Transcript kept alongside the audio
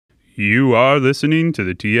You are listening to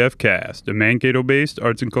the TF Cast, a Mankato-based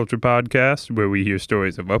arts and culture podcast where we hear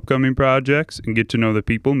stories of upcoming projects and get to know the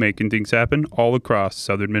people making things happen all across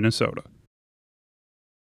southern Minnesota.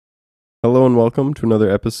 Hello and welcome to another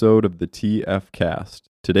episode of the TF Cast.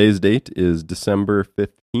 Today's date is December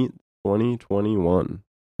 15th, 2021.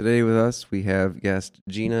 Today with us, we have guest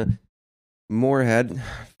Gina Moorhead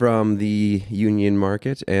from the Union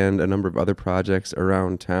Market and a number of other projects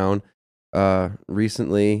around town.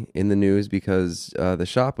 Recently in the news because the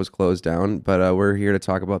shop was closed down, but we're here to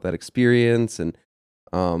talk about that experience and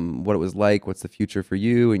what it was like, what's the future for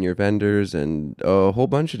you and your vendors, and a whole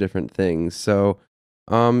bunch of different things. So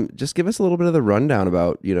just give us a little bit of the rundown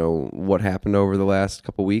about, what happened over the last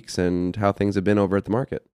couple weeks and how things have been over at the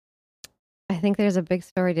market. I think there's a big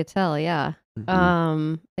story to tell, yeah.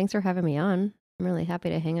 Mm-hmm. Thanks for having me on. I'm really happy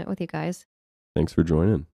to hang out with you guys. Thanks for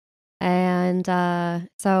joining. And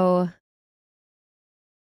so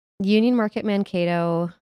Union Market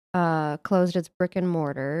Mankato closed its brick and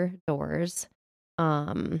mortar doors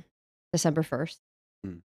December 1st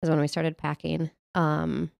is when we started packing.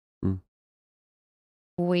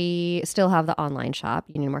 We still have the online shop,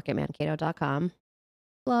 unionmarketmankato.com.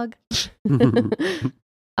 Plug.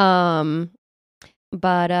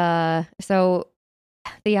 But so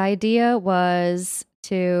the idea was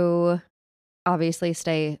to obviously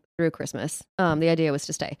stay through Christmas. The idea was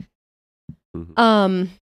to stay.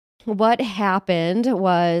 What happened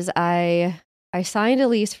was I signed a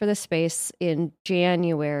lease for the space in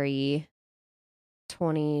January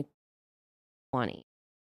 2020,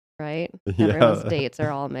 right? Yeah. Everyone's dates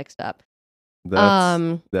are all mixed up.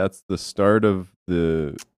 That's the start of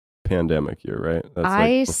the pandemic year, right? That's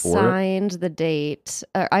I before signed the date.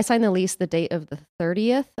 I signed the lease the date of the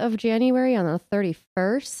 30th of January. On the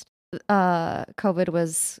 31st, COVID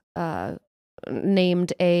was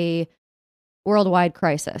named a worldwide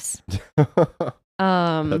crisis.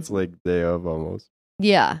 That's like day of almost.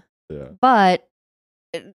 Yeah. But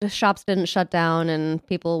the shops didn't shut down, and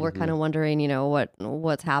people were kind of wondering,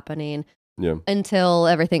 what's happening. Yeah. Until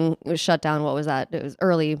everything was shut down. What was that? It was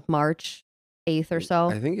early March 8th or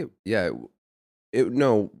so. I think when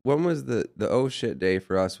was the oh shit day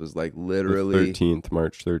for us was like literally The 13th,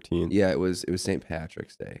 March 13th. Yeah, it was St.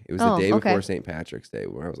 Patrick's Day. It was the day before St. Patrick's Day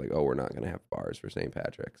where I was like, oh, we're not going to have bars for St.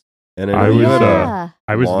 Patrick's. And I was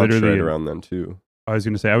literally right around then too. I was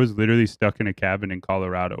going to say I was literally stuck in a cabin in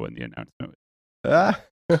Colorado when the announcement was.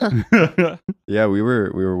 Yeah, we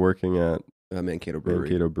were working at Mankato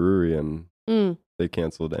Brewery. And they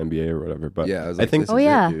canceled the NBA or whatever. But yeah, I was like, I think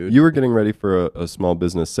dude. You were getting ready for a small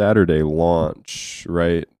business Saturday launch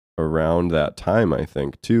right around that time, I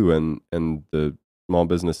think, too. And the small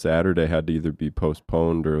business Saturday had to either be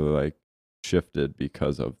postponed or like shifted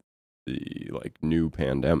because of the new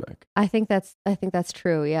pandemic. I think that's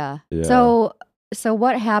true. Yeah. Yeah. So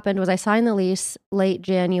what happened was I signed the lease late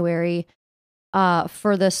January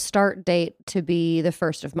for the start date to be the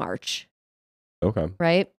 1st of March. Okay.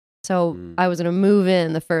 Right? So I was going to move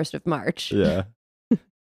in the 1st of March. Yeah.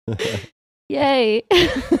 Yay.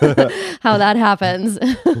 How that happens.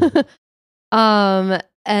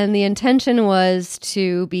 And the intention was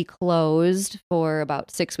to be closed for about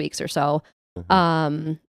 6 weeks or so.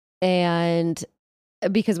 And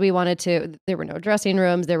because we wanted to, there were no dressing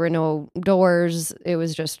rooms, there were no doors. It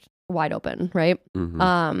was just wide open, right?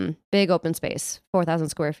 Big open space, 4,000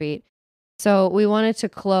 square feet. So we wanted to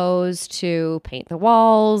close to paint the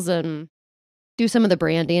walls and do some of the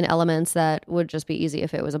branding elements that would just be easy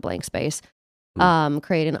if it was a blank space.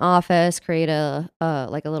 Create an office, create a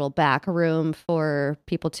little back room for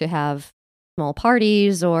people to have small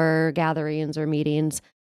parties or gatherings or meetings.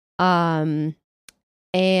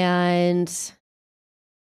 And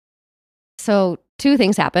so 2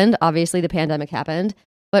 things happened. Obviously, the pandemic happened.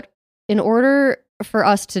 But in order for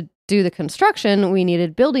us to do the construction, we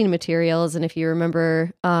needed building materials. And if you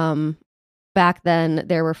remember, back then,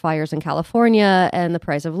 there were fires in California and the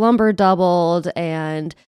price of lumber doubled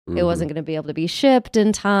and it wasn't going to be able to be shipped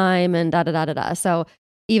in time and da-da-da-da-da. So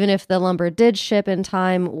even if the lumber did ship in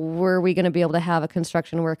time, were we going to be able to have a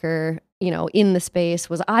construction worker, in the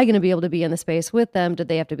space? Was I going to be able to be in the space with them? Did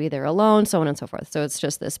they have to be there alone? So on and so forth. So it's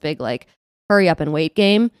just this big, hurry up and wait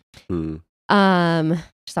game.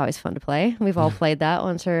 It's always fun to play. We've all played that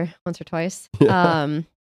once or twice. Yeah.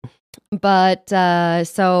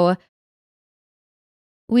 So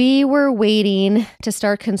we were waiting to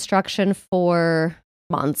start construction for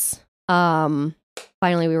months.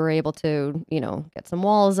 Finally, we were able to, get some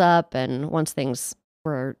walls up, and once things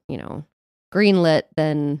were, greenlit,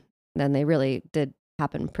 then they really did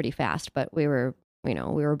happen pretty fast. But we were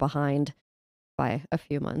behind by a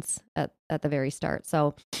few months at the very start.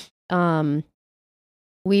 So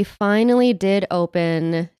we finally did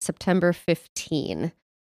open September 15.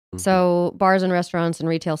 So bars and restaurants and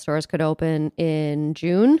retail stores could open in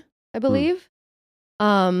June, I believe.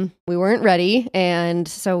 We weren't ready, and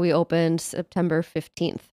so we opened September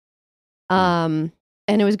 15th. And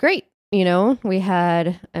it was great. You know, we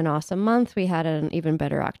had an awesome month. We had an even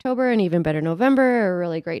better October, an even better November, a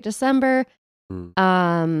really great December.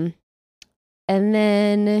 And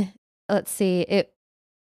then let's see,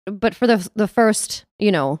 but for the first,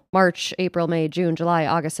 you know, March, April, May, June, July,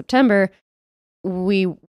 August, September, we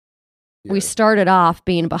started off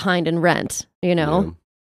being behind in rent, you know.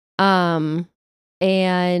 And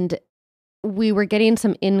we were getting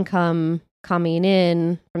some income coming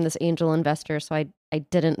in from this angel investor, so I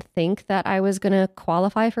didn't think that I was going to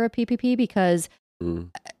qualify for a PPP because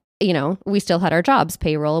you know, we still had our jobs.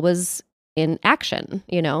 Payroll was in action,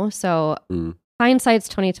 you know. So hindsight's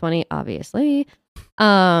 2020, obviously.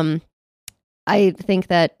 I think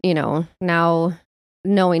that, you know, now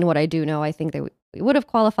knowing what I do know, I think that we would have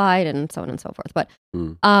qualified and so on and so forth. But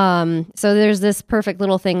so there's this perfect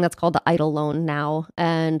little thing that's called the EIDL loan now,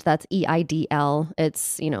 and that's EIDL.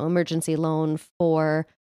 It's, you know, emergency loan for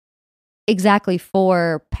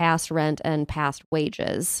past rent and past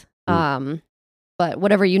wages. But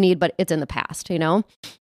whatever you need, but it's in the past, you know?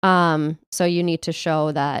 So you need to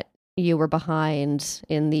show that you were behind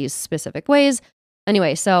in these specific ways.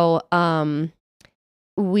 Anyway, so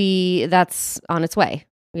that's on its way,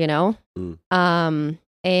 you know?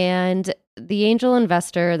 And the angel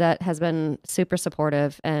investor that has been super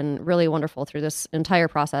supportive and really wonderful through this entire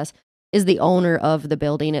process is the owner of the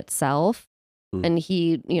building itself. And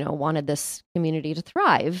he, you know, wanted this community to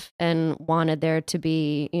thrive and wanted there to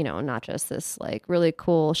be, you know, not just this like really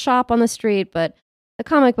cool shop on the street, but the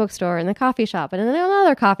comic book store and the coffee shop and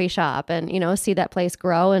another coffee shop, and, you know, see that place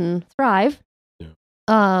grow and thrive.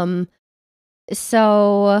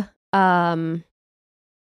 So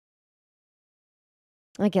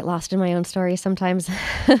I get lost in my own story sometimes.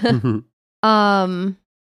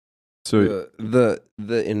 So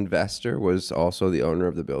the investor was also the owner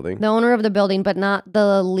of the building? The owner of the building, but not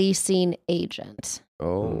the leasing agent.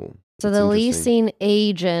 Oh. So the leasing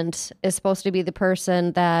agent is supposed to be the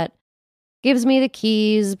person that gives me the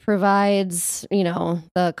keys, provides, you know,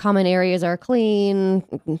 the common areas are clean,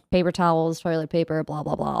 paper towels, toilet paper, blah,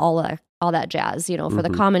 blah, blah, all that jazz, you know, for the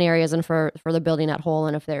common areas and for the building at whole.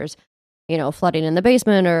 And if there's, you know, flooding in the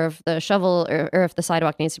basement, or if the shovel or if the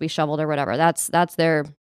sidewalk needs to be shoveled or whatever, that's their,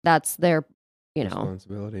 you know,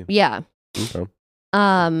 responsibility. Yeah. Okay.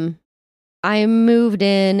 I moved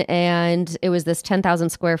in and it was this 10,000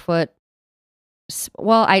 square foot.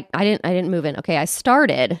 Well, I didn't move in. Okay.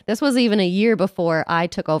 This was even a year before I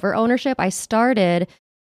took over ownership. I started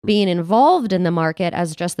being involved in the market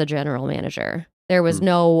as just the general manager. There was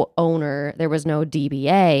no owner. There was no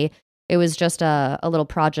DBA. It was just a little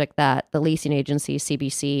project that the leasing agency,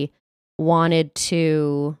 CBC, wanted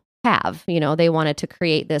to have. You know, they wanted to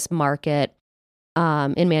create this market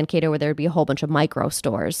in Mankato where there'd be a whole bunch of micro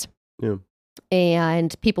stores. Yeah.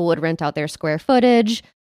 And people would rent out their square footage,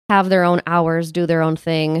 have their own hours, do their own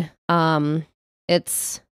thing.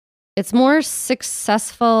 It's more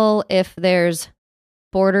successful if there's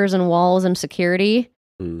borders and walls and security.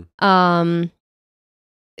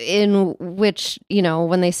 In which, you know,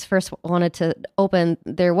 when they first wanted to open,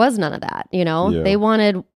 there was none of that, you know? Yeah. They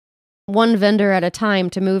wanted one vendor at a time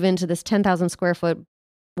to move into this 10,000 square foot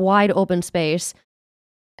wide open space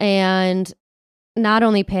and not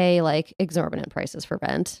only pay like exorbitant prices for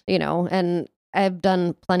rent, you know, and I've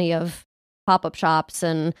done plenty of pop-up shops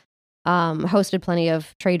and hosted plenty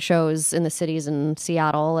of trade shows in the cities in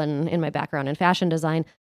Seattle and in my background in fashion design.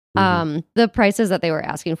 The prices that they were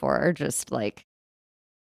asking for are just like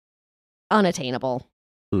unattainable.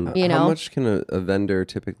 You know, how much can a vendor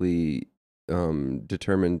typically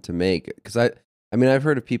determine to make? Because I mean, I've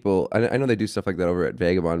heard of people. I know they do stuff like that over at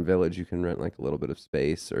Vagabond Village. You can rent like a little bit of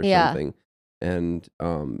space or something. And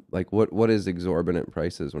like what is exorbitant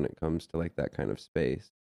prices when it comes to like that kind of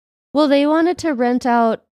space? Well, they wanted to rent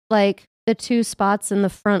out like the 2 spots in the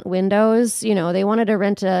front windows. You know, they wanted to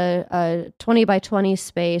rent a 20 by 20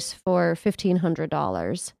 space for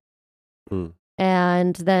 $1,500.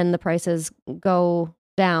 And then the prices go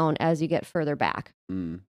down as you get further back.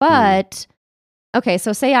 But okay,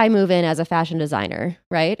 so say I move in as a fashion designer,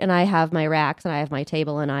 right? And I have my racks and I have my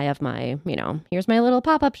table and I have my, you know, here's my little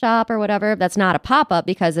pop-up shop or whatever. That's not a pop-up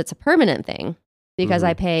because it's a permanent thing, because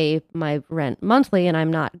I pay my rent monthly and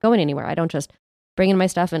I'm not going anywhere. I don't just bring in my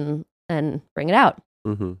stuff and bring it out.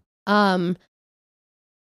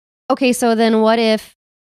 Okay, so then what if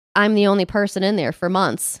I'm the only person in there for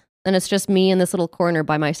months and it's just me in this little corner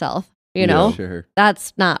by myself. You know, Sure.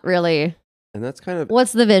 that's not really. And that's kind of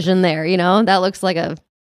What's the vision there? You know, that looks like a.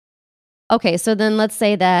 Okay, so then let's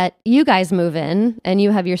say that you guys move in and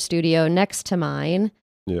you have your studio next to mine.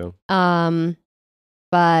 Yeah.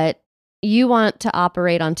 But you want to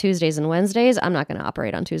operate on Tuesdays and Wednesdays. I'm not going to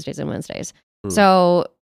operate on Tuesdays and Wednesdays. Hmm. So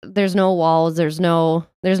there's no walls. There's no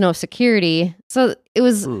security. So it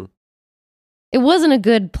wasn't a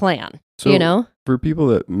good plan. So you know, for people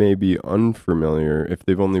that may be unfamiliar, if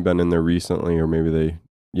they've only been in there recently, or maybe they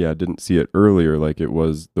didn't see it earlier, like it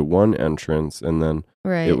was the one entrance and then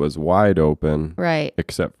right? it was wide open, Right.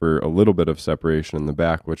 except for a little bit of separation in the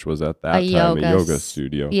back, which was at that time a yoga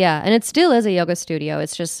studio. Yeah, and it still is a yoga studio.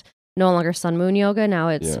 It's just no longer Sun Moon Yoga. Now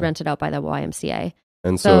it's Yeah. rented out by the YMCA.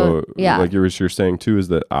 And so, yeah. like you're saying too, is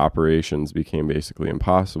that operations became basically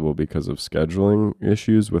impossible because of scheduling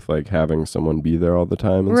issues with like having someone be there all the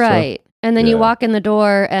time and Right. And then you Yeah. walk in the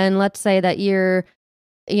door and let's say that you're,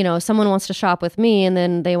 you know, someone wants to shop with me and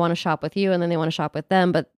then they want to shop with you and then they want to shop with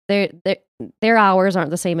them, but their hours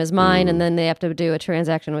aren't the same as mine. And then they have to do a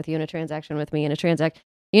transaction with you and a transaction with me and a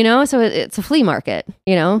you know, so it's a flea market,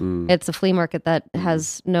 you know, it's a flea market that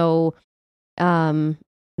has no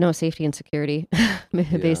safety and security,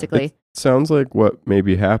 basically. It sounds like what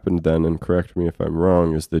maybe happened then, and correct me if I'm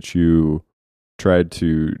wrong, is that you tried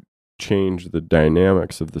to change the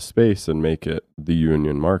dynamics of the space and make it the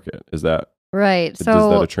union market. Is that right? Is that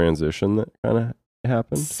So a transition that kind of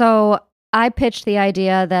happened? So I pitched the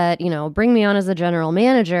idea that, you know, bring me on as the general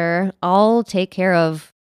manager. I'll take care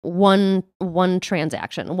of one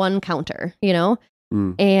transaction, one counter, you know,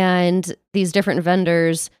 and these different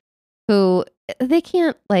vendors who they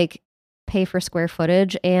can't like pay for square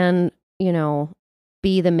footage and, you know,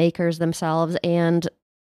 be the makers themselves and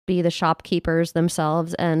be the shopkeepers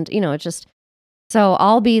themselves. And, you know, it's just, so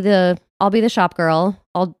I'll be the shop girl.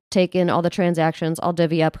 I'll take in all the transactions. I'll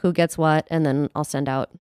divvy up who gets what. And then I'll send out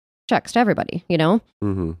checks to everybody, you know?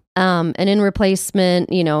 Mm-hmm. And in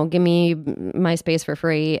replacement, you know, give me my space for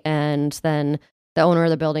free. And then the owner of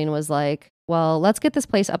the building was like, well, let's get this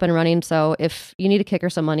place up and running. So if you need to kick her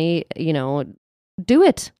some money, you know, do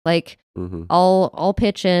it. Like, I'll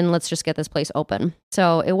pitch in. Let's just get this place open.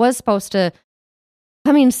 So it was supposed to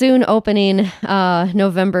coming soon, opening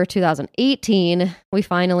November 2018. We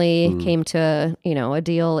finally came to, you know, a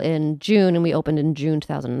deal in June, and we opened in June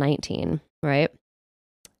 2019. Right.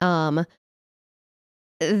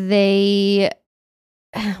 They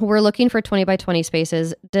were looking for 20 by 20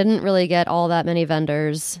 spaces. Didn't really get all that many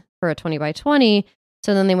vendors for a 20 by 20.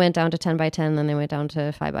 So then they went down to 10 by 10, then they went down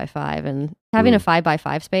to 5 by 5. And having a 5 by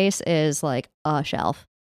 5 space is like a shelf,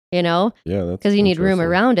 you know? Yeah, that's because you need room interesting.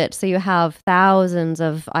 around it. So you have thousands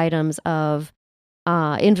of items of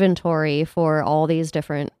inventory for all these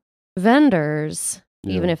different vendors,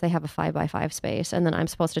 even if they have a 5 by 5 space. And then I'm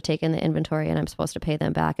supposed to take in the inventory and I'm supposed to pay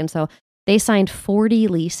them back. And so they signed 40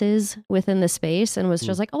 leases within the space and was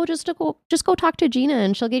just like, oh, just go talk to Gina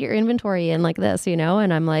and she'll get your inventory in like this, you know?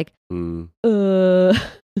 And I'm like, I'm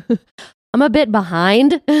a bit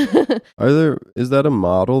behind. Is that a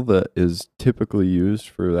model that is typically used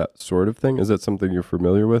for that sort of thing? Is that something you're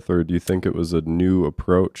familiar with, or do you think it was a new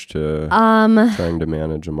approach to trying to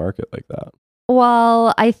manage a market like that?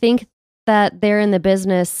 Well, I think that they're in the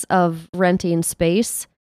business of renting space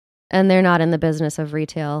and they're not in the business of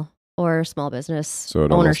retail or small business So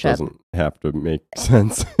it ownership. almost doesn't have to make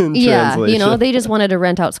sense in Yeah, translation. you know, they just wanted to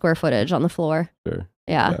rent out square footage on the floor. Sure.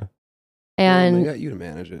 Yeah. well, And they got you to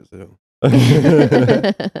manage it, so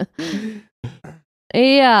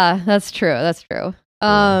yeah, that's true. That's true.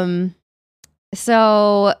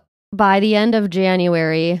 So by the end of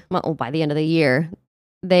January, well, by the end of the year,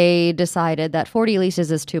 they decided that 40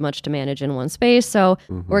 leases is too much to manage in one space. So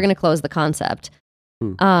we're going to close the concept.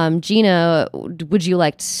 Gina, would you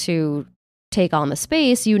like to take on the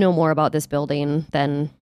space? You know more about this building than,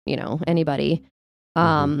 you know, anybody.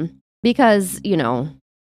 Because, you know,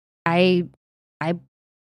 I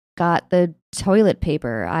got the toilet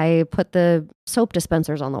paper. I put the soap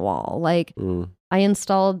dispensers on the wall. Like, I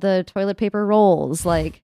installed the toilet paper rolls.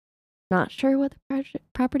 Like, not sure what the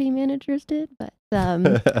property managers did, but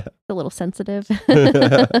it's a little sensitive.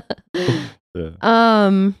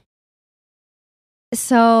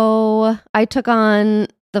 So I took on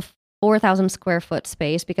the 4,000 square foot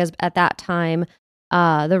space because at that time,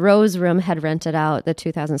 the Rose Room had rented out the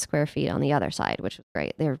 2,000 square feet on the other side, which was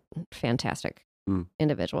great. They're fantastic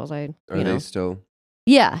individuals. they still?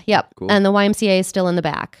 Yeah, yep. Cool. And the YMCA is still in the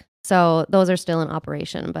back. So those are still in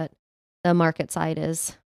operation, but the market side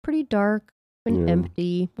is pretty dark and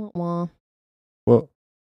empty. Wah, wah. Well,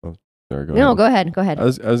 sorry, go ahead. No, go ahead. Go ahead. I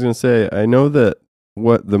was going to say, I know that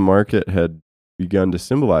what the market had begun to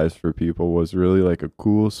symbolize for people was really like a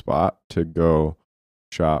cool spot to go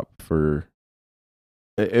shop for.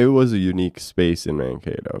 It was a unique space in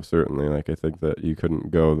Mankato, certainly. Like, I think that you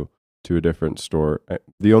couldn't go to a different store.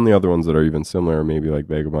 The only other ones that are even similar are maybe like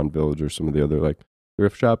Vagabond Village or some of the other like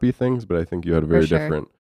thrift shoppy things, but I think you had a very sure. different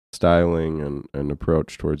styling and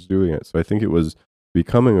approach towards doing it. So I think it was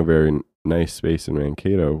becoming a very nice space in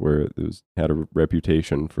Mankato where it had a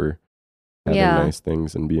reputation for having Yeah. nice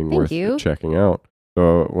things and being Thank worth you. checking out.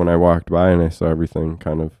 So when I walked by and I saw everything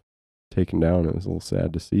kind of taken down, it was a little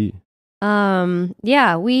sad to see.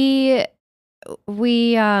 Yeah, we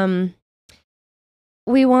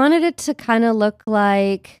wanted it to kind of look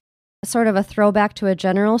like sort of a throwback to a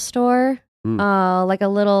general store, like a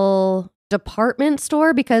little department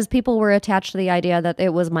store, because people were attached to the idea that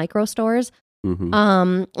it was micro stores.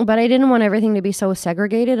 But I didn't want everything to be so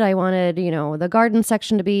segregated. I wanted, the garden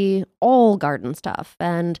section to be all garden stuff,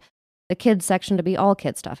 and the kids section to be all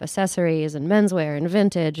kid stuff, accessories and menswear and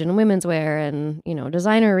vintage and women's wear and,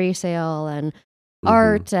 designer resale and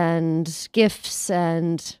art and gifts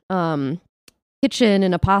and kitchen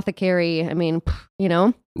and apothecary. I mean,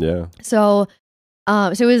 Yeah. So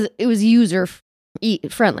it was user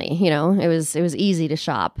friendly. It was easy to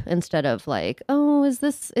shop instead of like, oh, is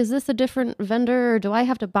this a different vendor, or do I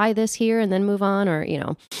have to buy this here and then move on, or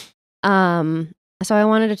So I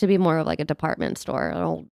wanted it to be more of like a department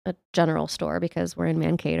store, a general store, because we're in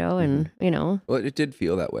Mankato, and Well, it did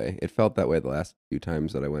feel that way. It felt that way the last few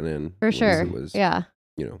times that I went in. For sure. It was, yeah.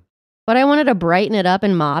 But I wanted to brighten it up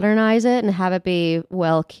and modernize it and have it be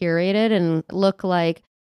well curated and look like,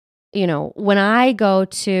 when I go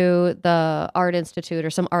to the Art Institute or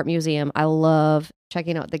some art museum, I love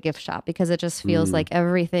checking out the gift shop because it just feels like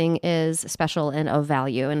everything is special and of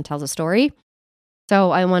value and tells a story.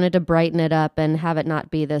 So I wanted to brighten it up and have it not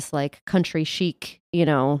be this like country chic,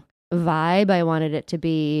 vibe. I wanted it to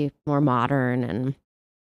be more modern and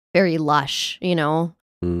very lush,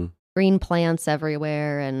 green plants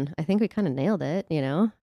everywhere. And I think we kind of nailed it,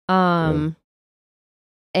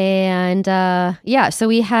 And so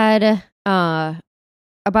we had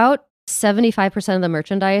about 75% of the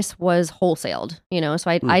merchandise was wholesaled, so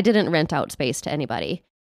I didn't rent out space to anybody.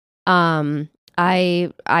 I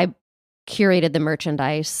curated the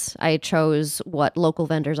merchandise. I chose what local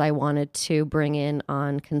vendors I wanted to bring in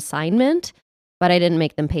on consignment, but I didn't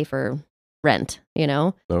make them pay for rent,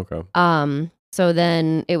 Okay. So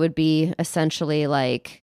then it would be essentially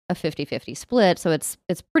like a 50-50 split. So it's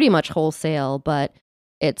pretty much wholesale, but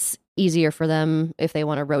it's easier for them if they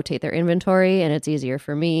want to rotate their inventory, and it's easier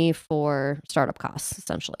for me for startup costs,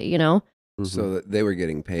 essentially, So that they were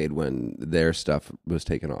getting paid when their stuff was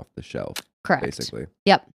taken off the shelf. Correct. Basically.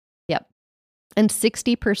 Yep. And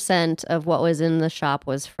 60% of what was in the shop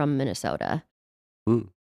was from Minnesota.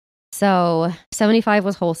 So 75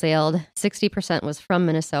 was wholesaled, 60% was from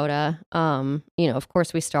Minnesota. Of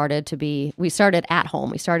course we started at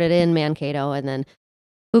home. We started in Mankato, and then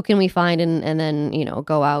who can we find and then,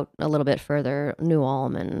 go out a little bit further, New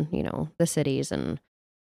Ulm and, the cities and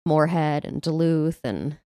Moorhead and Duluth.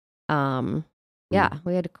 And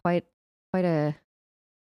we had quite a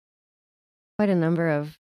number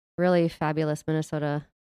of really fabulous Minnesota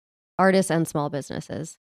artists and small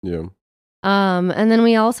businesses. Yeah. And then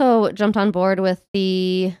we also jumped on board with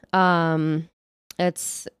the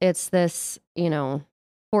it's this,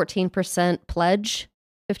 14% pledge,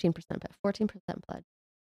 15%, but 14% pledge,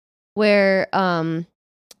 where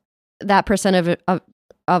that percent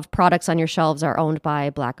of products on your shelves are owned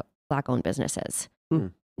by black owned businesses.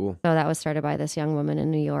 Cool. So that was started by this young woman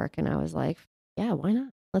in New York, and I was like, yeah, why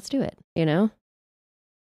not? Let's do it,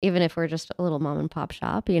 Even if we're just a little mom and pop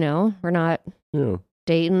shop, we're not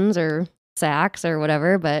Dayton's or Saks or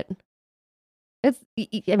whatever, but it's,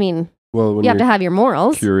 I mean, well, when you have to have your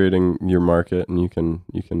morals. Curating your market, and you can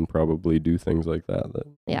probably do things like that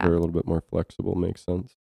Yeah. are a little bit more flexible. Makes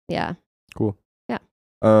sense. Yeah. Cool. Yeah.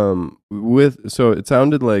 So it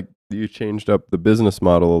sounded like you changed up the business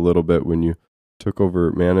model a little bit when you took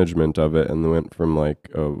over management of it and went from like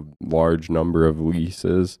a large number of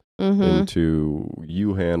leases into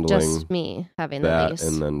you handling just me having that, the lease,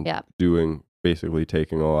 and then basically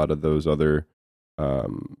taking a lot of those other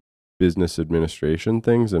business administration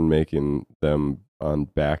things and making them on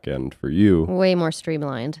back end for you. Way more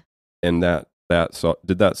streamlined. And did that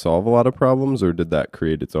solve a lot of problems, or did that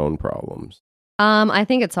create its own problems? I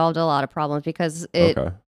think it solved a lot of problems because it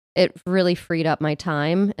really freed up my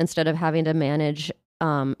time instead of having to manage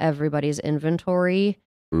everybody's inventory.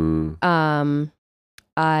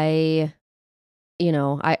 I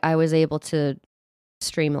was able to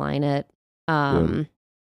streamline it.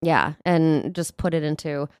 and just put it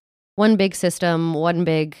into one big system, one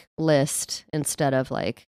big list instead of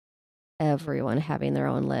like everyone having their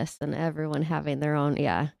own list and everyone having their own.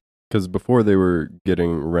 Yeah. Because before they were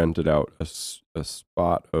getting rented out a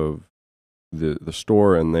spot of the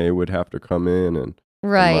store, and they would have to come in and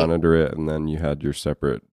monitor it, and then you had your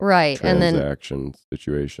separate and then transaction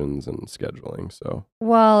situations and scheduling. So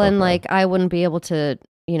and like I wouldn't be able to,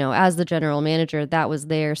 as the general manager, that was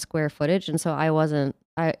their square footage, and so it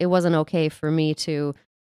wasn't okay for me to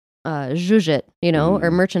zhuzh it,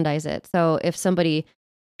 or merchandise it. So if somebody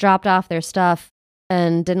dropped off their stuff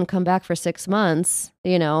and didn't come back for 6 months,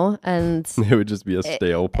 and it would just be a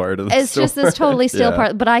stale part of the it's store. just this totally stale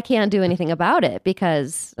part, but I can't do anything about it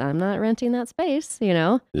because I'm not renting that space,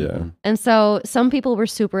 Yeah. And so some people were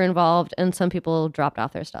super involved and some people dropped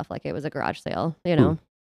off their stuff like it was a garage sale,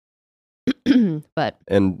 But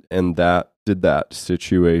and did that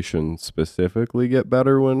situation specifically get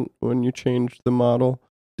better when you changed the model?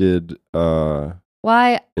 Did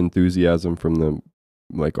why enthusiasm from the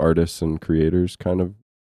like artists and creators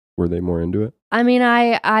were they more into it? I mean,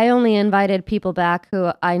 I only invited people back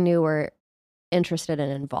who I knew were interested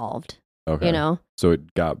and involved. Okay. So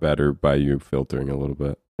it got better by you filtering a little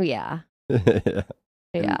bit. Yeah. Yeah.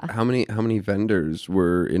 And how many vendors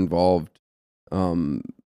were involved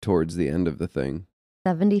towards the end of the thing?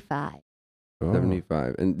 75.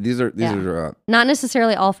 75. And these are not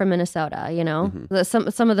necessarily all from Minnesota,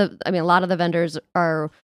 Some of the a lot of the vendors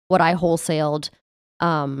are what I wholesaled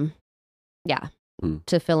to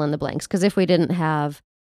fill in the blanks, because if we didn't have,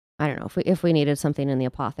 I don't know, if we needed something in the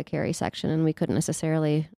apothecary section and we couldn't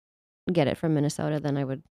necessarily get it from Minnesota, then I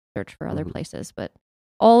would search for other places. But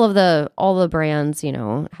all the brands,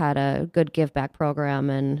 had a good give back program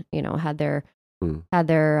and, had their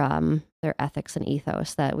ethics and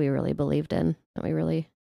ethos that we really believed in, that we really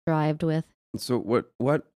strived with. So what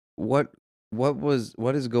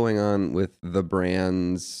is going on with the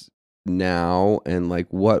brands now, and like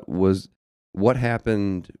what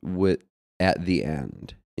happened at the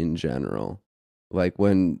end in general? Like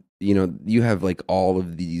when, you have like all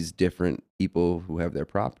of these different people who have their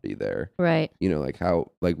property there. Right. Like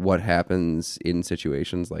what happens in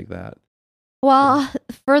situations like that? Well,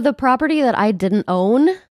 for the property that I didn't own,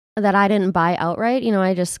 that I didn't buy outright,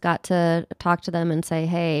 I just got to talk to them and say,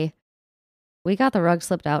 hey, we got the rug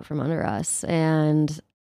slipped out from under us and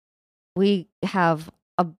we have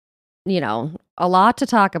a lot to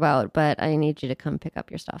talk about, but I need you to come pick up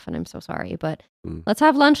your stuff and I'm so sorry, but let's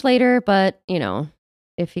have lunch later. But,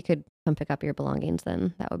 if you could come pick up your belongings,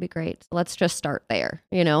 then that would be great. So let's just start there,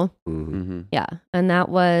 Mm-hmm. Yeah. And that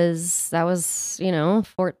was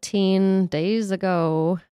 14 days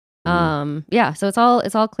ago. So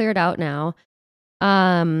it's all cleared out now.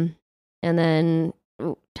 And then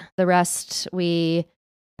the rest we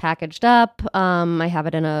packaged up. I have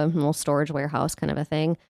it in a little storage warehouse kind of a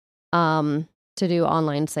thing, to do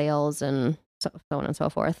online sales and so on and so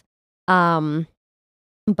forth. So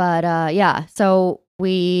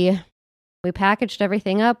we packaged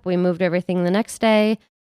everything up. We moved everything the next day.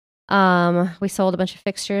 We sold a bunch of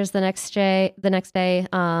fixtures the next day.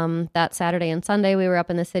 That Saturday and Sunday, we were up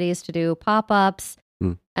in the cities to do pop-ups.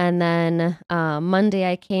 And then Monday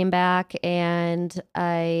I came back and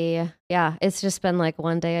it's just been like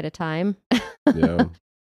one day at a time. Yeah.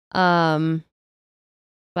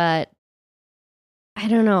 But I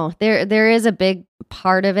don't know. There is a big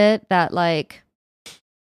part of it that like,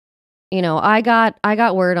 I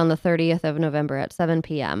got word on the 30th of November at 7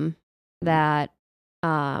 p.m. that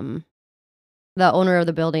the owner of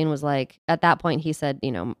the building was like, at that point he said,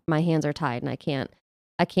 my hands are tied and I can't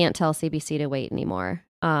tell CBC to wait anymore.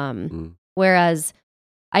 Whereas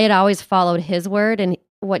I had always followed his word, and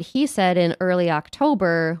what he said in early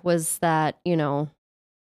October was that,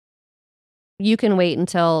 you can wait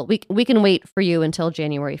until we can wait for you until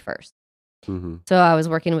January 1st. So I was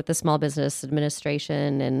working with the Small Business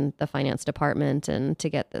Administration and the finance department and to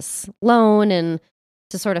get this loan and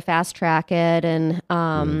to sort of fast track it, and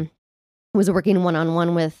was working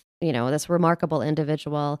one-on-one with, this remarkable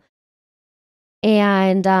individual.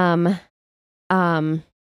 And but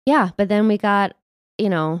then we got,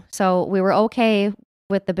 so we were okay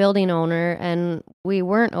with the building owner and we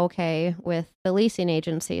weren't okay with the leasing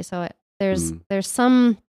agency. So there's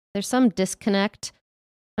some disconnect,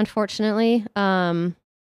 unfortunately. It's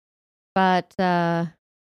a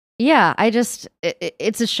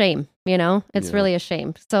shame, it's really a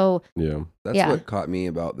shame. So that's what caught me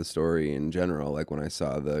about the story in general. Like when I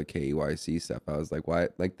saw the KEYC stuff, I was like, why?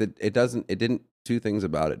 Like two things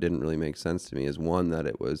about it didn't really make sense to me. Is one, that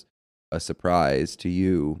it was a surprise to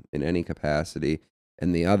you in any capacity.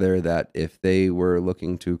 and the other that if they were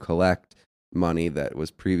looking to collect money that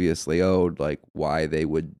was previously owed, like why they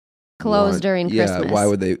would Close during Christmas. why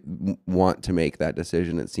would they want to make that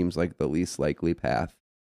decision? It seems like the least likely path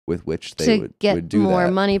with which they to get would do more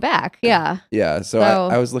that. money back. Yeah. Yeah. So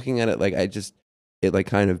I was looking at it like it like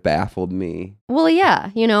kind of baffled me. Well, yeah,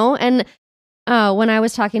 and when I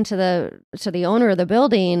was talking to the owner of the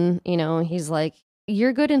building, he's like,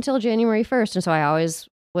 "You're good until January 1st," and so I always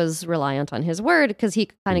was reliant on his word because he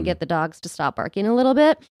could kind of get the dogs to stop barking a little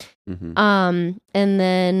bit. Mm-hmm. And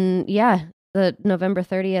then the November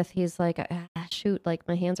 30th, he's like, "Shoot, like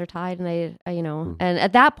my hands are tied," and I and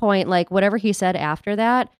at that point, like whatever he said after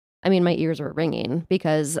that, I mean, my ears were ringing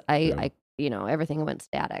because I everything went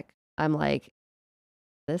static. I'm like,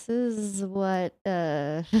 this is what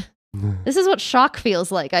this is what shock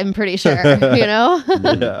feels like. I'm pretty sure,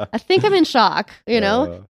 Yeah. I think I'm in shock,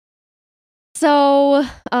 So,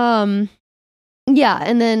 and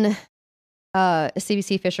then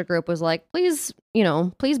CBC Fisher Group was like, please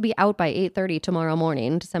be out by 8:30 tomorrow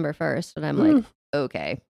morning, December 1st. And I'm like,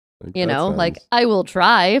 okay, like I will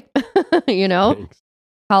try, Thanks.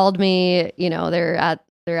 called me, they're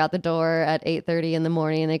at the door at 8:30 in the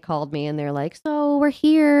morning, and they called me and they're like, so we're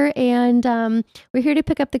here and we're here to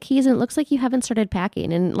pick up the keys, and it looks like you haven't started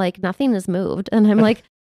packing and like nothing has moved. And I'm like,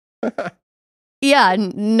 yeah,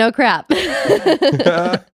 no crap. Like,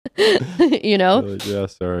 yeah,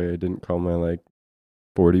 sorry, I didn't call my like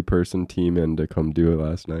 40-person team in to come do it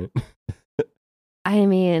last night. I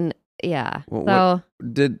mean, yeah. Well,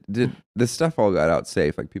 did this stuff all got out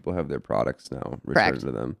safe? Like people have their products now returned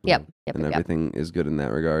to them. Yep. And everything is good in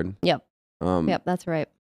that regard. Yep. Yep, that's right.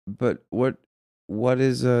 But what's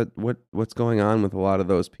going on with a lot of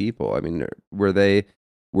those people? I mean,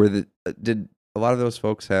 did a lot of those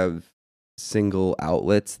folks have single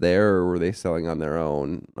outlets there, or were they selling on their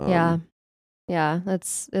own? Yeah,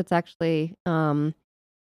 it's actually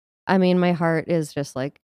I mean, my heart is just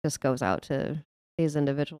goes out to these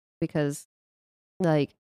individuals because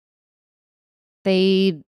like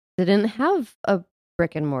they didn't have a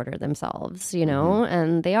brick and mortar themselves,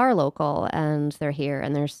 and they are local and they're here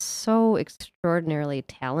and they're so extraordinarily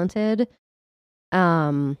talented.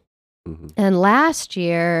 And last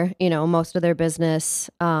year, most of their business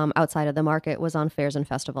outside of the market was on fairs and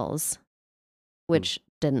festivals, which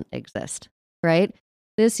didn't exist, right?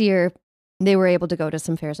 This year, they were able to go to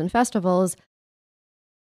some fairs and festivals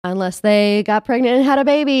unless they got pregnant and had a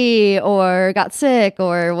baby or got sick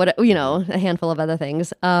or what, a handful of other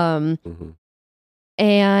things. And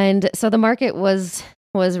so the market was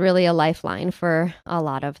really a lifeline for a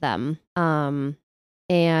lot of them. And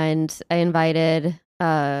I invited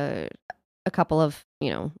a couple of,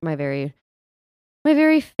 my very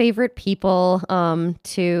favorite people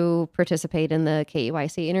to participate in the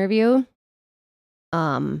KEYC interview.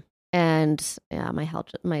 And yeah, my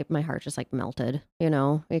heart just like melted,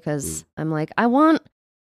 because I'm like, I want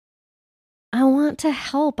to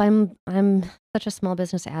help. I'm such a small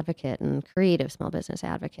business advocate and creative small business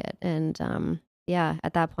advocate. And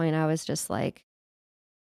at that point I was just like,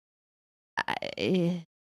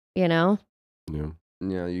 Yeah.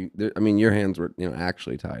 Yeah, I mean, your hands were,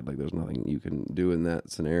 actually tied. Like, there's nothing you can do in that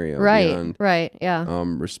scenario. Right, yeah.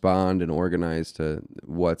 Respond and organize to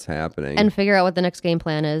what's happening. And figure out what the next game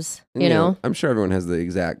plan is, you know? I'm sure everyone has the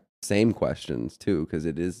exact same questions, too, because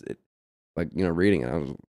reading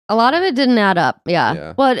it, a lot of it didn't add up,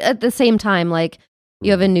 yeah. Well, at the same time, like, you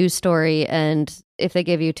have a news story, and if they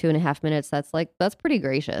give you 2.5 minutes, that's pretty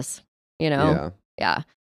gracious, Yeah.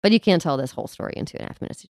 But you can't tell this whole story in 2.5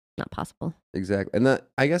 minutes. Not possible. Exactly. And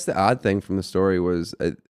I guess the odd thing from the story was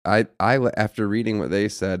I after reading what they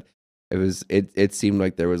said, it seemed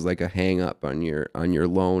like there was like a hang up on your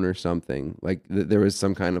loan or something. Like there was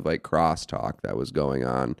some kind of like crosstalk that was going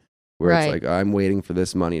on where it's like, I'm waiting for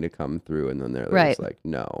this money to come through, and then they're just like,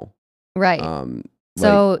 no. Right.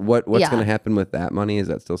 So what's going to happen with that money? Is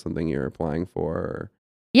that still something you're applying for? Or?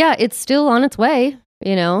 Yeah, it's still on its way,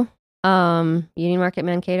 Union Market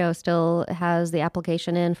Mankato still has the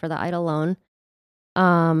application in for the EIDL loan.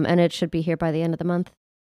 And it should be here by the end of the month.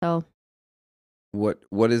 So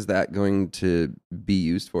what is that going to be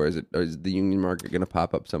used for? Is the Union Market going to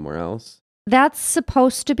pop up somewhere else? That's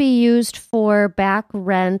supposed to be used for back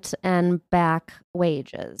rent and back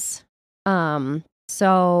wages.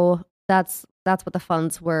 So that's what the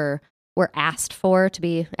funds were asked for to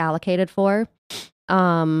be allocated for.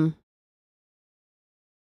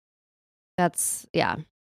 That's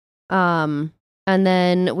and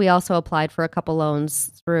then we also applied for a couple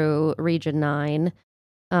loans through Region 9.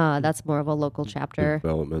 That's more of a local chapter.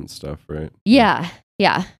 Development stuff, right? Yeah.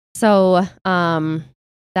 So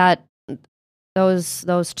that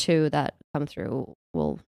those two that come through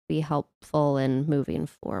will be helpful in moving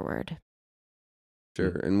forward. Sure.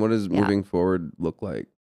 And what does Yeah. moving forward look like?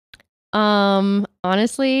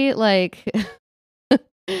 Honestly, like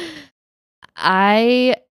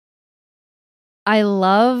I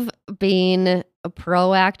love being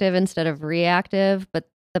proactive instead of reactive, but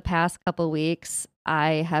the past couple weeks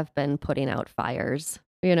I have been putting out fires,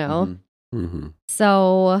 Mhm. Mm-hmm.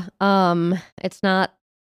 So, it's not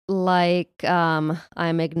like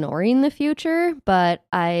I'm ignoring the future, but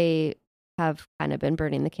I have kind of been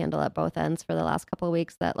burning the candle at both ends for the last couple of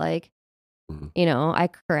weeks that like, Mhm. I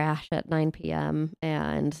crash at 9 p.m.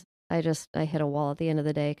 and I hit a wall at the end of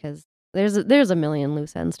the day cuz there's a million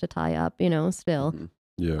loose ends to tie up, still. Mhm.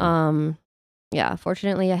 Yeah. Yeah,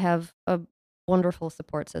 fortunately I have a wonderful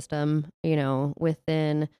support system,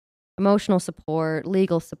 within emotional support,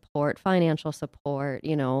 legal support, financial support,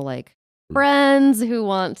 like Mm. friends who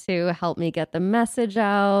want to help me get the message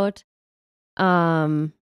out.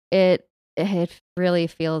 Um it really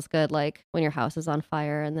feels good like when your house is on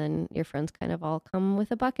fire and then your friends kind of all come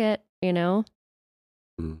with a bucket, Mm.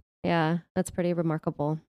 Yeah, that's pretty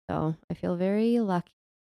remarkable. So, I feel very lucky.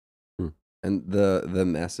 Mm. And the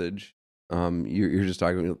message, you're just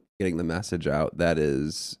talking about getting the message out.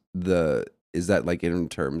 Is that like in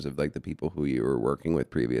terms of like the people who you were working with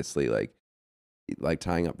previously, like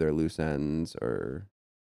tying up their loose ends or?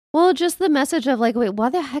 Well, just the message of like, wait, why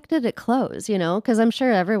the heck did it close? Because I'm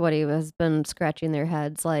sure everybody has been scratching their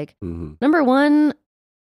heads. Like, Mm-hmm. number one,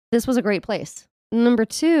 this was a great place. Number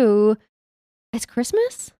two, it's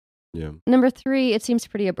Christmas. Yeah. Number three, it seems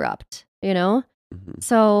pretty abrupt, Mhm.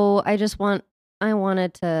 So I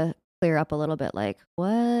wanted to clear up a little bit, like,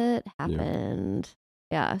 what happened?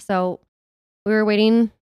 Yeah. So we were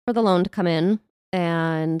waiting for the loan to come in,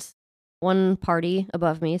 and one party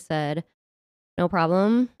above me said, no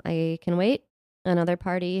problem, I can wait. Another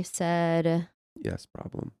party said, Yes,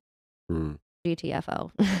 problem. Mm.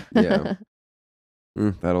 GTFO. Yeah.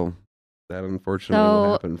 That unfortunately will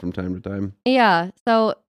So, happen from time to time. yeah.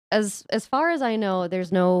 So as far as I know,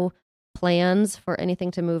 there's no plans for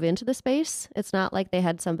anything to move into the space. It's not like they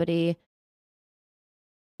had somebody,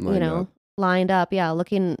 Lined up. lined up. Yeah,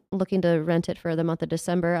 looking to rent it for the month of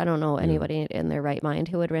December. I don't know Yeah. anybody in their right mind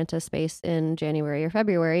who would rent a space in January or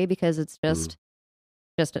February because it's just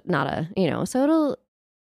not a. So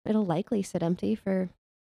it'll likely sit empty for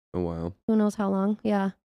Oh wow. who knows how long.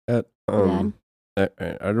 Yeah. At, bad.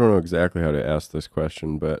 I don't know exactly how to ask this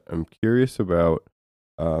question, but I'm curious about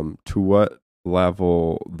to what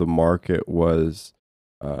level the market was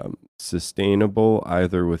sustainable,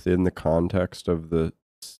 either within the context of the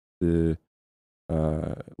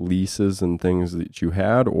leases and things that you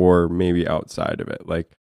had, or maybe outside of it.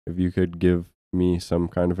 Like, if you could give me some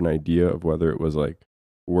kind of an idea of whether it was like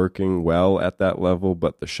working well at that level,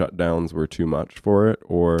 but the shutdowns were too much for it,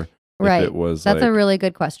 or if Right. it was That's like a really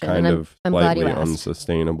good question. kind And of I'm glad you slightly asked.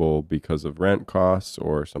 unsustainable because of rent costs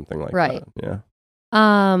or something like Right. that.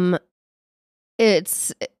 Yeah.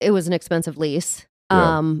 It was an expensive lease.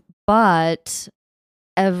 Yeah. But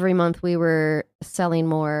every month we were selling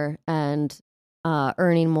more and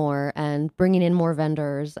earning more and bringing in more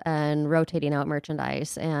vendors and rotating out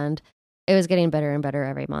merchandise, and it was getting better and better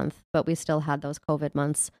every month. But we still had those COVID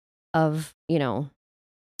months of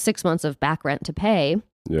 6 months of back rent to pay,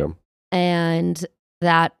 Yeah. and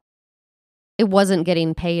that it wasn't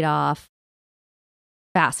getting paid off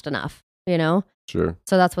fast enough. Sure.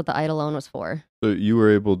 So that's what the idle loan was for. So you were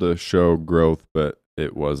able to show growth, but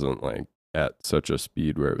it wasn't like at such a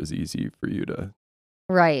speed where it was easy for you to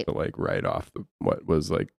Right. like write off what was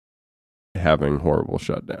like having horrible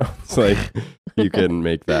shutdowns. Like, you couldn't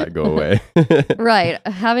make that go away. Right.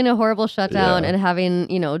 Having a horrible shutdown Yeah. and having,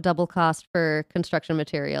 double cost for construction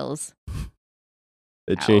materials.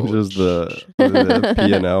 It changes the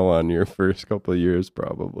P&L on your first couple of years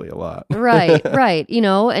probably a lot. Right.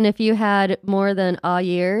 And if you had more than a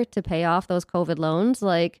year to pay off those COVID loans,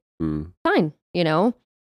 like, fine,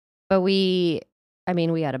 But we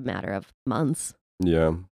had a matter of months.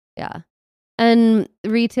 Yeah. Yeah. And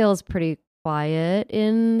retail's pretty quiet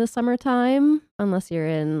in the summertime, unless you're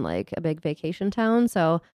in like a big vacation town.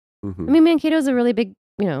 So, Mhm. Mankato's a really big,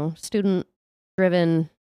 student-driven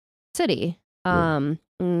city. Yeah.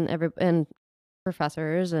 And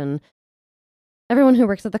professors and everyone who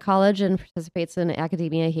works at the college and participates in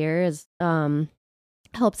academia here is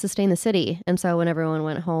helps sustain the city. And so when everyone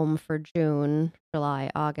went home for June,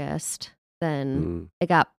 July, August, then it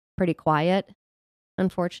got pretty quiet,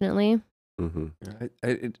 unfortunately.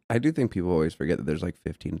 I do think people always forget that there's like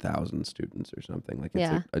 15,000 students or something. Like, it's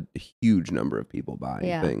Yeah. a huge number of people buying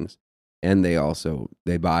Yeah. things. and they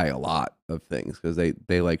buy a lot of things because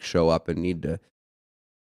they like show up and need to,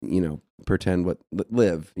 pretend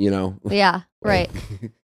live, Yeah, right.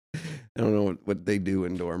 I don't know what they do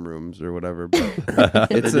in dorm rooms or whatever, but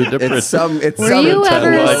it's Were some you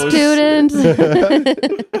ever a student?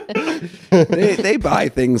 they buy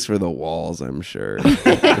things for the walls, I'm sure.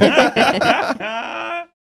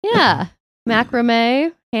 Yeah.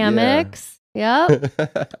 Macrame, hammocks.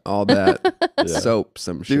 Yep. All that. Yeah. Soaps,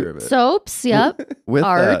 I'm sure of it. Soaps. Yep. With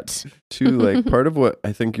Art. that too, like part of what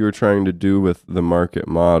I think you were trying to do with the market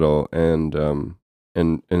model and a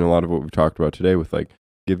lot of what we've talked about today with like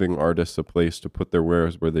giving artists a place to put their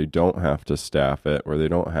wares where they don't have to staff it, where they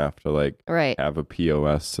don't have to like Right. have a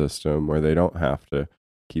POS system, where they don't have to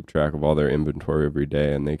keep track of all their inventory every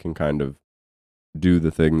day, and they can kind of do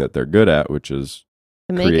the thing that they're good at, which is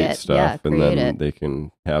To make create it. stuff, Yeah, and create then it. they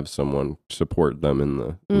can have someone support them in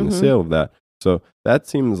the Mhm. sale of that. So that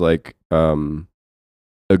seems like a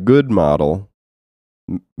good model,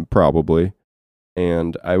 probably.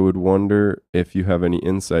 And I would wonder if you have any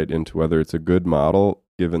insight into whether it's a good model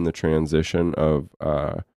given the transition of,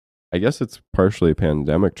 I guess it's partially a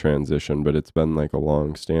pandemic transition, but it's been like a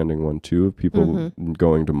long-standing one too of people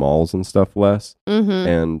going to malls and stuff less,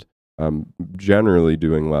 and generally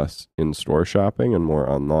doing less in-store shopping and more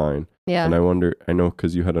online. Yeah. And I wonder, I know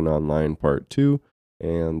because you had an online part too,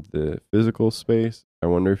 and the physical space, I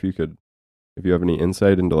wonder if you have any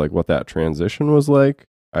insight into like what that transition was like,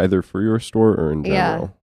 either for your store or in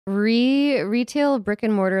general. Retail brick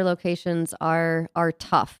and mortar locations are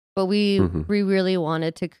tough, but we really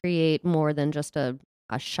wanted to create more than just a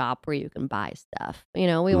shop where you can buy stuff.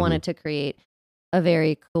 We wanted to create a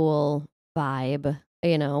very cool vibe.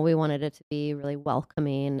 We wanted it to be really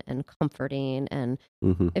welcoming and comforting. And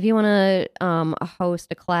if you want to host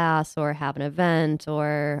a class or have an event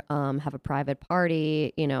or have a private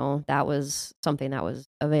party, that was something that was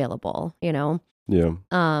available. Yeah.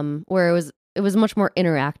 Where it was much more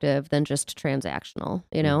interactive than just transactional.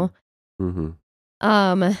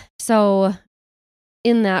 So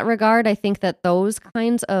in that regard, I think that those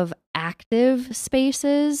kinds of active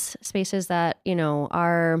spaces that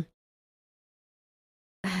are.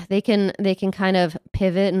 They can kind of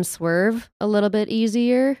pivot and swerve a little bit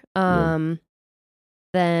easier than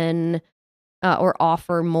or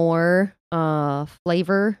offer more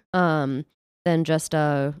flavor than just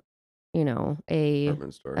a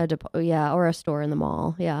Department store. Or a store in the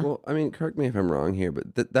mall. Yeah. Well, I mean, correct me if I'm wrong here,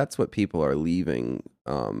 but that's what people are leaving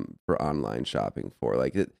for online shopping for.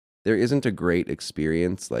 Like, there isn't a great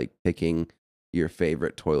experience like picking your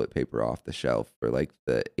favorite toilet paper off the shelf for like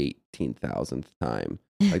the 18,000th time.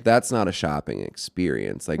 Like, that's not a shopping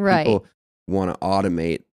experience. Like, Right. people want to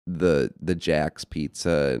automate the Jack's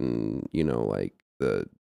pizza and like the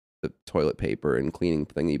toilet paper and cleaning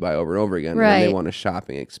thing you buy over and over again. Right. And then they want a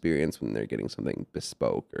shopping experience when they're getting something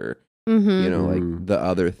bespoke or like the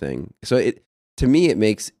other thing. So to me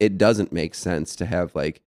it doesn't make sense to have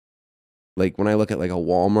like when I look at like a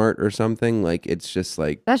Walmart or something, like it's just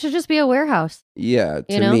like that should just be a warehouse. Yeah,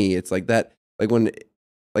 to me it's like that. Like when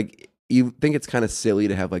like you think it's kind of silly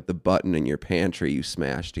to have like the button in your pantry you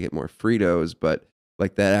smash to get more Fritos, but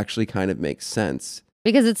like that actually kind of makes sense.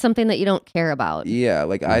 Because it's something that you don't care about. Yeah,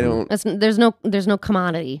 like I don't. There's no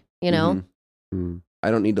commodity, I don't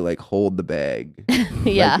need to like hold the bag.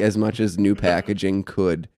 Yeah. Like, as much as new packaging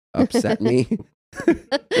could upset me.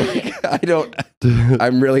 Like, I don't.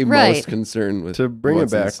 I'm really most concerned with to bring it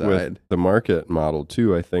back inside. with the market model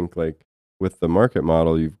too. I think like with the market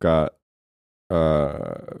model, you've got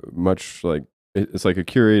much like. It's like a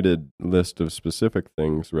curated list of specific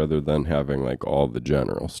things rather than having like all the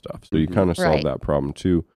general stuff. So you kind of solve that problem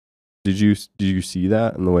too. Did you see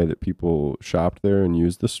that in the way that people shopped there and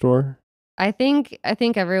used the store? I think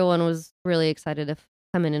everyone was really excited to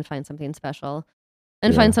come in and find something special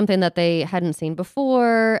and find something that they hadn't seen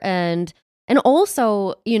before and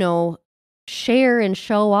also, share and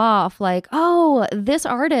show off like, oh, this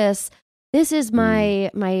artist, this is my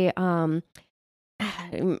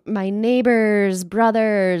neighbors,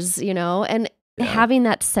 brothers, and having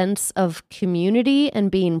that sense of community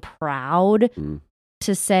and being proud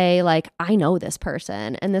to say like, I know this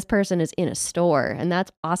person and this person is in a store and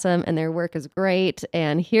that's awesome and their work is great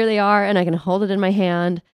and here they are and I can hold it in my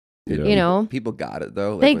hand. Yeah. People got it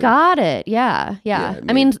though. Like, they got it. Yeah. it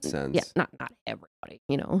I mean, sense. yeah, not everybody,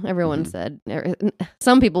 everyone said,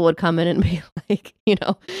 some people would come in and be like,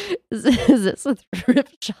 is this a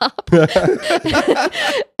thrift shop? and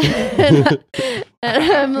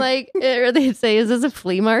I'm like, or they'd say, is this a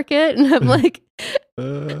flea market? And I'm like, I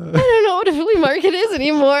don't know what a flea market is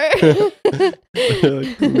anymore.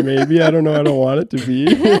 Like, maybe, I don't know, I don't want it to be.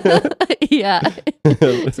 Yeah.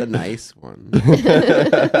 It's a nice one.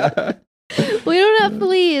 We don't have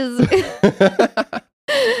fleas.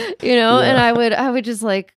 You know, and I would just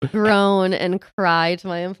like groan and cry to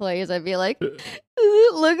my employees. I'd be like, does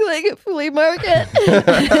it look like a flea market?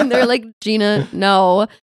 And they're like, Gina, no,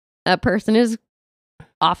 that person is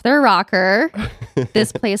off their rocker.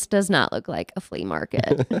 This place does not look like a flea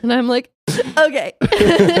market. And I'm like, okay. I'm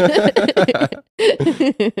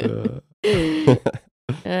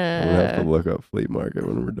gonna have to look up flea market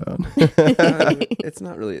when we're done. It's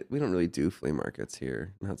not really. We don't really do flea markets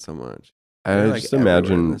here. Not so much. I They're, just everywhere in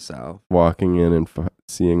imagine the South. walking in and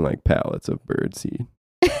seeing like pallets of birdseed.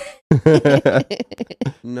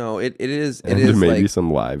 No, it is. It And is maybe like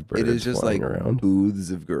some live birds it is just flying like around. booths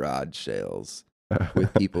of garage sales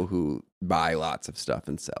with people who buy lots of stuff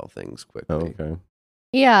and sell things quickly. Oh, okay.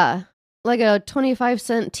 Yeah, like a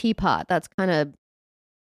 25-cent teapot that's kind of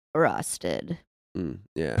rusted.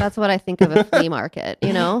 Yeah. That's what I think of a flea market,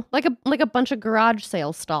 you know? Like a bunch of garage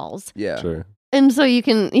sale stalls. Yeah. Sure. And so you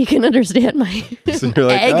can understand my So you're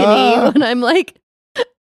like, agony "Ah!" when I'm like,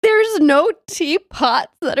 there's no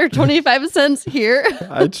teapots that are 25 cents here.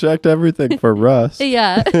 I checked everything for rust.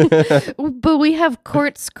 Yeah. But we have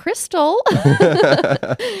quartz crystal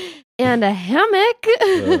and a hammock.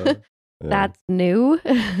 Yeah. That's new.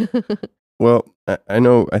 Well,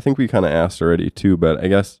 I think we kind of asked already too, but I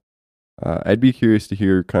guess I'd be curious to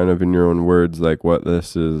hear kind of in your own words, like what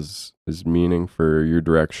this is meaning for your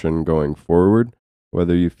direction going forward,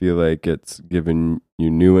 whether you feel like it's given you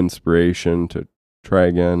new inspiration to try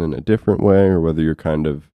again in a different way, or whether you're kind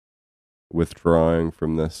of withdrawing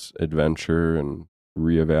from this adventure and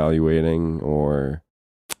reevaluating, or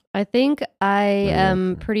I think I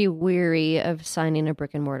am sure. pretty weary of signing a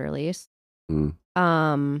brick and mortar lease. Mm.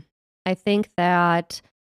 I think that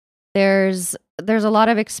there's a lot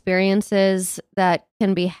of experiences that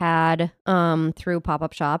can be had through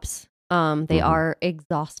pop-up shops. They are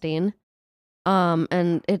exhausting.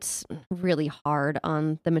 And it's really hard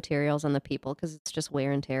on the materials and the people because it's just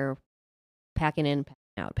wear and tear, packing in, packing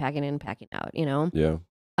out, packing in, packing out, you know? Yeah.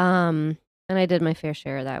 And I did my fair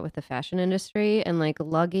share of that with the fashion industry and like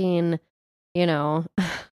lugging, you know,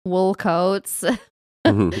 wool coats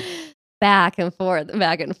back and forth,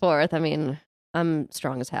 back and forth. I mean, I'm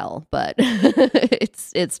strong as hell, but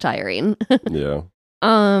it's tiring. Yeah.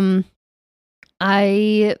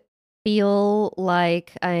 I feel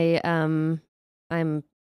like I'm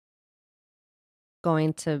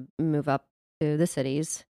going to move up to the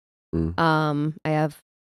cities. I have,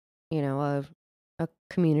 you know, a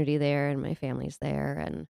community there and my family's there,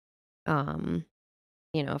 and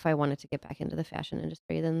you know, if I wanted to get back into the fashion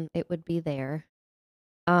industry, then it would be there.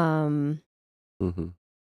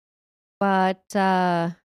 But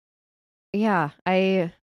yeah,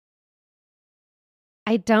 I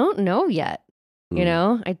don't know yet. You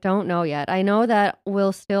know, I don't know yet. I know that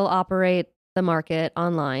we'll still operate the market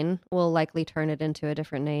online. We'll likely turn it into a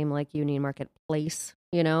different name, like Union Marketplace,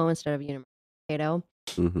 you know, instead of Union Potato.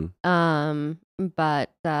 But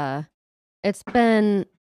it's been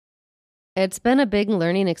a big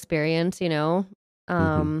learning experience, you know.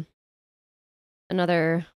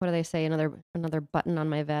 Another, what do they say? Another button on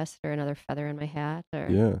my vest or another feather in my hat,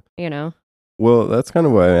 or you know. Well, that's kind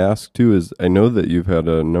of why I asked too, is I know that you've had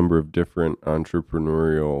a number of different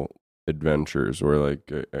entrepreneurial adventures where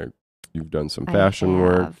like you've done some fashion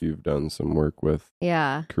work, you've done some work with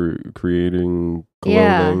creating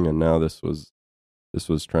clothing, and now this was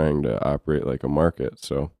trying to operate like a market.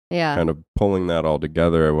 So kind of pulling that all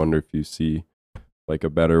together, I wonder if you see like a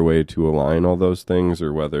better way to align all those things,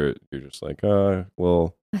 or whether you're just like,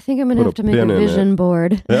 well, I think I'm gonna have to make a vision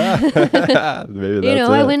board. Maybe that's you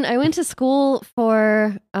know, I went to school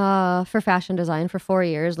for fashion design for 4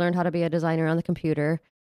 years. Learned how to be a designer on the computer.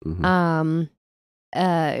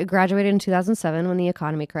 Graduated in 2007 when the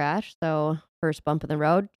economy crashed. So first bump in the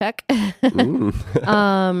road, check.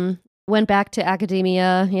 Went back to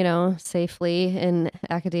academia, you know, safely in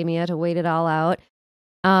academia to wait it all out.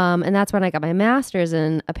 And that's when I got my master's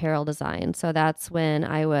in apparel design. So that's when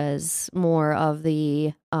I was more of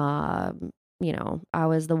the, you know, I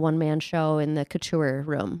was the one-man show in the couture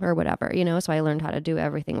room or whatever, you know. So I learned how to do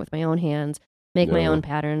everything with my own hands, make my own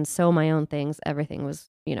patterns, sew my own things. Everything was,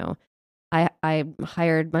 you know, I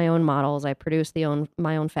hired my own models. I produced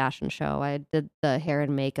my own fashion show. I did the hair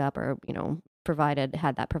and makeup, or, you know,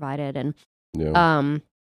 had that provided. And, and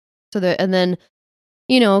then,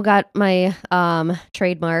 you know, got my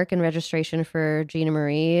trademark and registration for Gina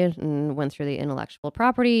Moorhead and went through the intellectual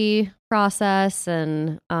property process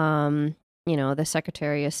and, you know, the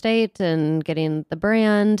Secretary of State and getting the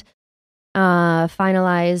brand.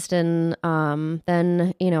 finalized, and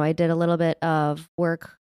then I did a little bit of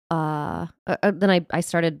work. Then I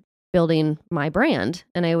started building my brand,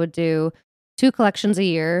 and I would do 2 collections a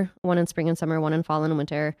year, one in spring and summer, one in fall and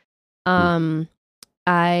winter.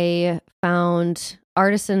 I found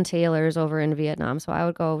artisan tailors over in Vietnam, so I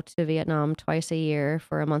would go to Vietnam twice a year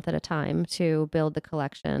for a month at a time to build the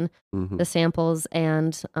collection, the samples,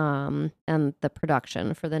 and the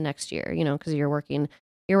production for the next year. Because you're working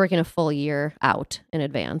a full year out in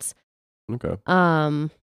advance. Okay. And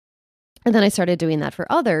then I started doing that for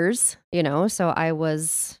others. So I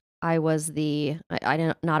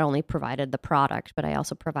not only provided the product, but I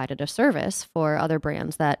also provided a service for other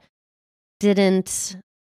brands that didn't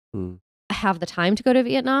have the time to go to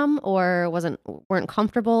Vietnam or weren't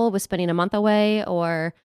comfortable with spending a month away,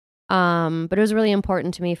 or but it was really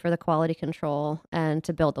important to me for the quality control and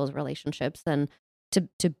to build those relationships and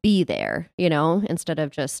to be there, instead of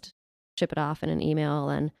just ship it off in an email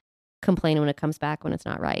and complain when it comes back when it's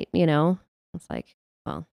not right. It's like,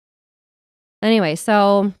 well, anyway,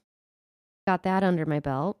 so got that under my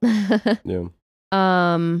belt. Yeah.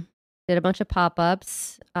 Did a bunch of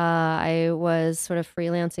pop-ups. I was sort of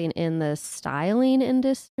freelancing in the styling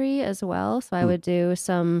industry as well. So I would do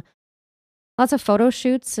lots of photo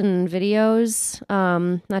shoots and videos,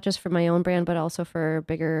 not just for my own brand, but also for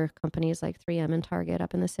bigger companies like 3M and Target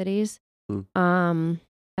up in the cities,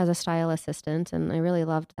 as a style assistant. And I really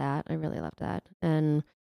loved that. And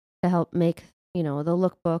to help make, the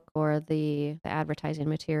lookbook or the advertising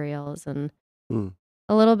materials and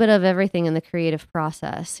a little bit of everything in the creative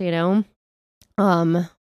process,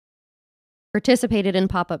 participated in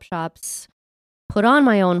pop-up shops, put on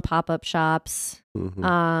my own pop-up shops,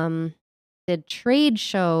 did trade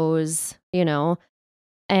shows,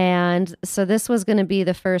 and so this was going to be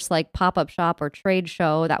the first like pop-up shop or trade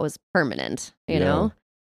show that was permanent,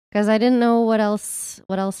 because I didn't know what else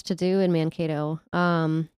to do in Mankato.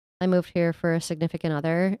 I moved here for a significant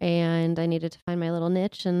other, and I needed to find my little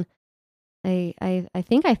niche, and I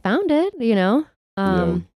think I found it,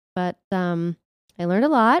 but I learned a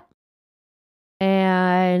lot,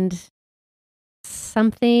 and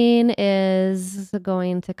something is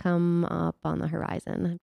going to come up on the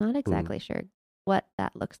horizon. I'm not exactly sure what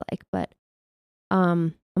that looks like, but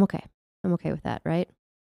I'm okay. I'm okay with that, right?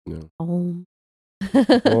 Yeah. Well,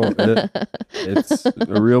 it's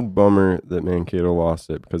a real bummer that Mankato lost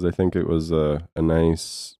it, because I think it was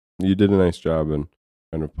you did a nice job in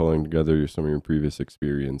kind of pulling together some of your previous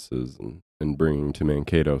experiences and bringing to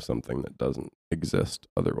Mankato something that doesn't exist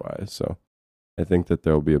otherwise. So I think that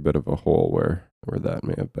there'll be a bit of a hole where that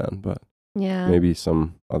may have been, but maybe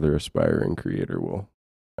some other aspiring creator will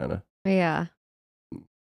kind of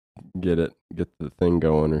get the thing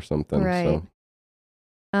going or something. Right.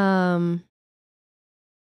 So.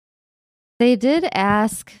 They did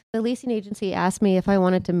ask, the leasing agency asked me if I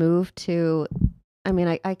wanted to move to, I mean,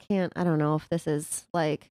 I can't, I don't know if this is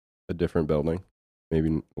like a different building,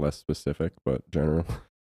 maybe less specific, but general.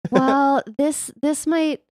 Well, this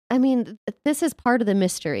might, I mean, this is part of the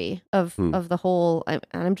mystery of the whole,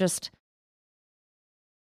 I'm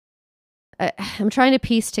trying to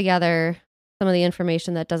piece together some of the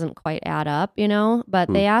information that doesn't quite add up,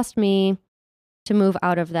 but they asked me to move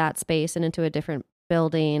out of that space and into a different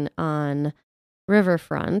building on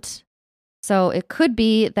Riverfront. So it could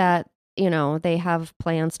be that, they have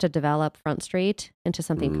plans to develop Front Street into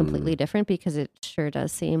something completely different, because it sure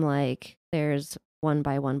does seem like there's one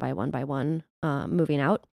by one moving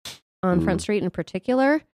out on Front Street in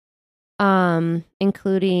particular,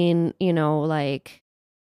 including, so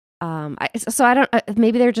I don't,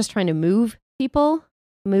 maybe they're just trying to move people,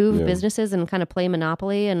 businesses, and kind of play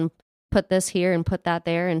Monopoly and put this here and put that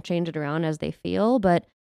there and change it around as they feel. But,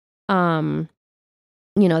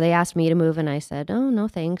 they asked me to move, and I said, oh, no,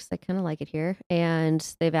 thanks. I kind of like it here.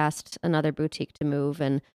 And they've asked another boutique to move,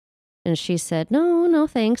 and she said, no,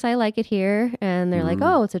 thanks. I like it here. And they're like,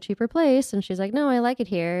 oh, it's a cheaper place. And she's like, no, I like it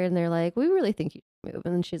here. And they're like, we really think you should move.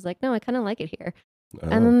 And she's like, no, I kind of like it here.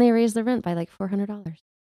 And then they raised the rent by like $400,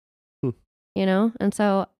 And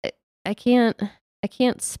so I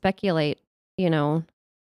can't speculate,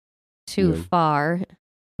 too far,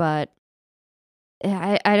 but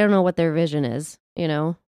I don't know what their vision is,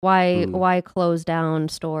 why close down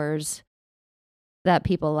stores that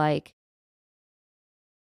people like.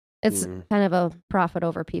 It's kind of a profit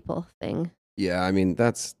over people thing. Yeah, I mean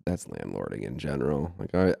that's landlording in general.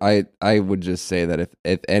 Like I would just say that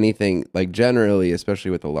if anything, like generally,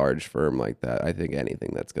 especially with a large firm like that, I think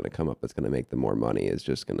anything that's going to come up that's going to make them more money is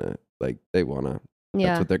just going to, like, they want to.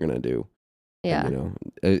 That's what they're going to do. Yeah. And,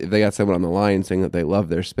 if they got someone on the line saying that they love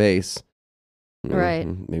their space, Right.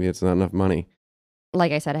 Maybe it's not enough money.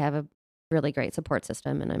 Like I said, I have a really great support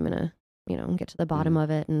system, and I'm gonna, get to the bottom of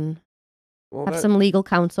it and Well, have some legal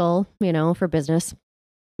counsel, for business.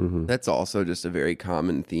 that's also just a very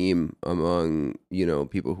common theme among,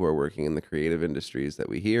 people who are working in the creative industries that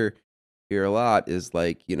we hear a lot is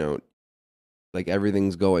like, like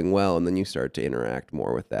everything's going well, and then you start to interact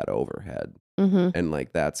more with that overhead. Mm-hmm. And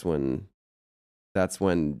like that's when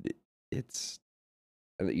it's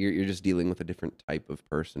you're just dealing with a different type of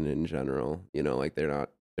person in general, like they're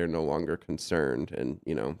no longer concerned, and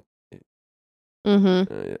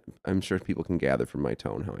Mm-hmm. I'm sure people can gather from my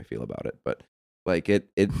tone how I feel about it, but like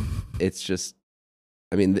it's just,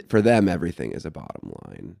 I mean, for them everything is a bottom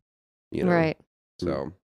line, Right.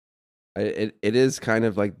 so it is kind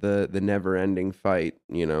of like the never ending fight,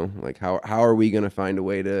 like how are we going to find a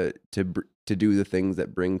way to do the things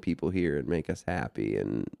that bring people here and make us happy,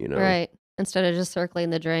 and Right. Instead of just circling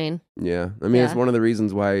the drain. yeah, I mean, it's Yeah. one of the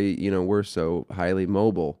reasons why we're so highly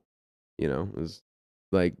mobile, is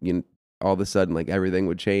like, all of a sudden like everything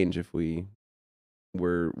would change if we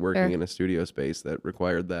were working Sure. in a studio space that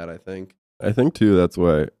required that, I think. I think too that's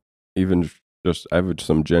why even just I have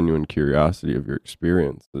some genuine curiosity of your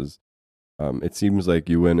experiences. It seems like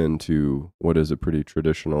you went into what is a pretty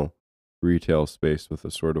traditional retail space with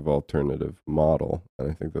a sort of alternative model,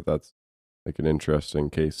 and I think that that's like an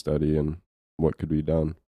interesting case study in what could be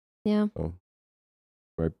done. Yeah. So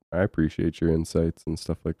I appreciate your insights and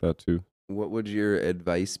stuff like that too. What would your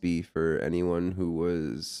advice be for anyone who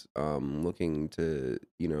was looking to,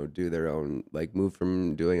 do their own, like move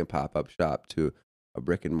from doing a pop-up shop to a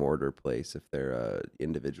brick and mortar place if they're a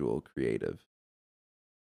individual creative?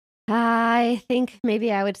 I think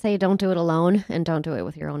maybe I would say don't do it alone, and don't do it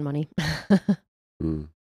with your own money. Mm.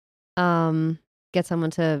 Get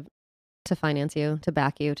someone to finance you, to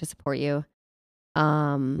back you, to support you.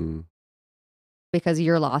 Mm. Because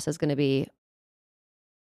your loss is going to be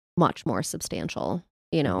much more substantial,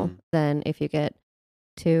 than if you get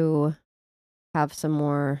to have some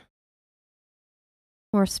more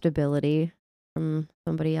stability from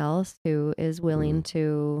somebody else who is willing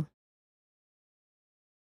to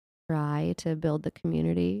try to build the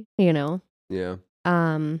community, Yeah.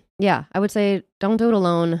 Yeah, I would say don't do it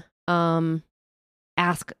alone.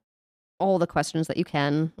 Ask all the questions that you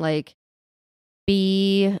can, like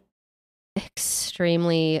be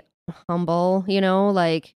extremely humble,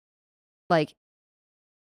 like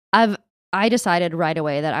I decided right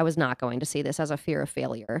away that I was not going to see this as a fear of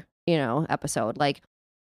failure, episode. Like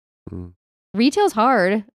Mm. retail's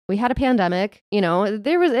hard. We had a pandemic,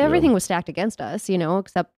 everything was stacked against us,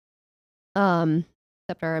 except our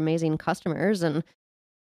amazing customers and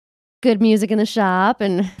good music in the shop,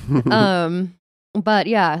 and but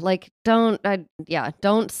yeah, like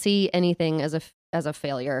don't see anything as a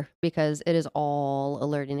failure, because it is all a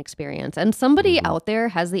learning experience, and somebody out there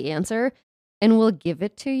has the answer and will give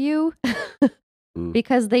it to you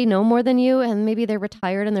because they know more than you, and maybe they're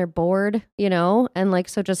retired and they're bored, and like,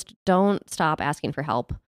 so just don't stop asking for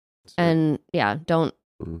help. And don't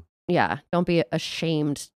be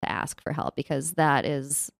ashamed to ask for help, because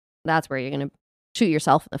that's where you're going to shoot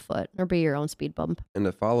yourself in the foot or be your own speed bump. And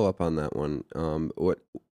to follow up on that one, what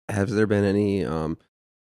has there been any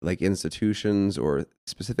like institutions or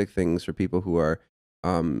specific things for people who are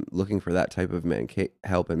looking for that type of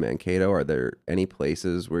help in Mankato? Are there any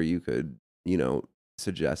places where you could,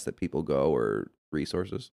 suggest that people go, or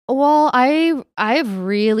resources? Well, I've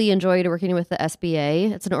really enjoyed working with the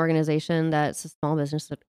SBA. It's an organization that's a small business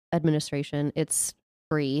administration. It's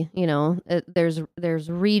free, there's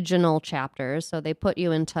regional chapters, so they put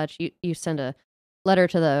you in touch. You send a letter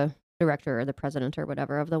to the director or the president or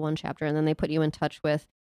whatever of the one chapter, and then they put you in touch with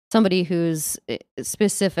somebody who's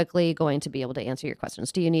specifically going to be able to answer your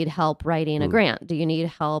questions. Do you need help writing a grant? Do you need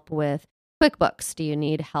help with QuickBooks? Do you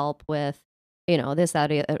need help with this,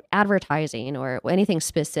 that, advertising, or anything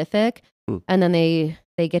specific? And then they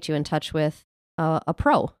get you in touch with a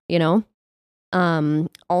pro,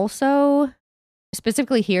 also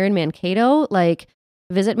specifically here in Mankato, like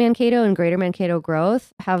Visit Mankato and Greater Mankato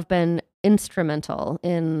Growth have been instrumental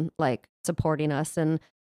in like supporting us and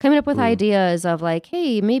coming up with ideas of like,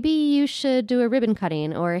 hey, maybe you should do a ribbon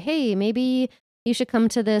cutting, or hey, maybe you should come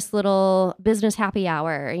to this little business happy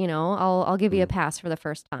hour, I'll give you a pass for the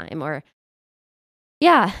first time, or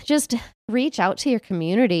just reach out to your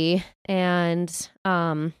community, and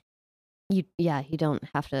you don't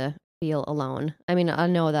have to feel alone. I mean, I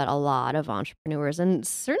know that a lot of entrepreneurs, and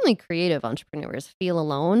certainly creative entrepreneurs, feel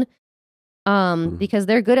alone because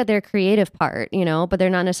they're good at their creative part, but they're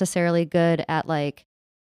not necessarily good at like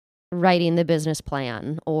writing the business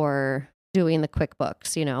plan or doing the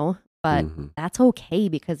QuickBooks, but Mhm. that's okay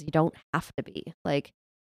because you don't have to be. Like,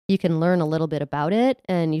 you can learn a little bit about it,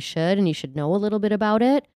 and you should know a little bit about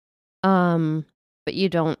it. But you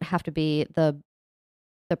don't have to be the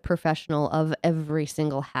professional of every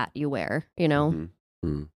single hat you wear, you know? Mhm.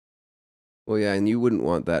 Mm. Well, yeah, and you wouldn't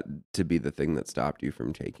want that to be the thing that stopped you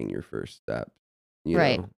from taking your first step,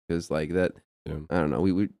 Right. Because like that, Yeah. I don't know.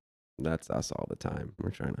 We that's us all the time. We're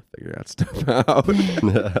trying to figure that stuff out.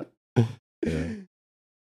 Yeah.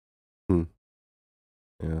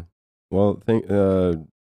 Yeah. Well,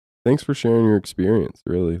 thanks for sharing your experience.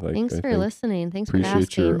 Really, like, Thanks I for think listening. Thanks for appreciate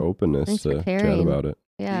asking. your openness Thanks for to chat caring. about it.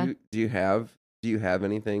 Yeah. Do you have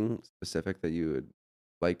anything specific that you would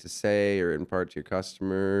like to say or impart to your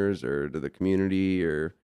customers or to the community,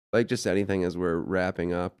 or like just anything as we're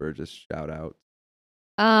wrapping up, or just shout out?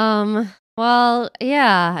 Well,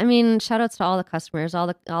 yeah. I mean, shout outs to all the customers, all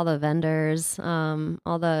the vendors,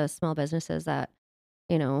 all the small businesses that,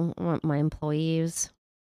 my employees,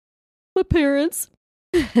 my parents.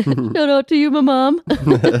 Shout out to you, my mom.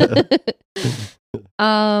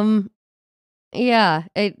 Yeah,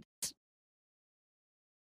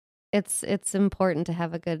 it's important to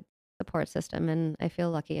have a good support system, and I feel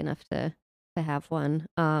lucky enough to have one.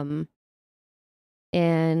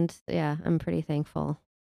 And yeah, I'm pretty thankful.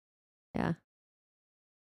 Yeah.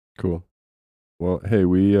 Cool. Well, hey,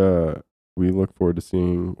 we look forward to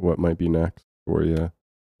seeing what might be next for you,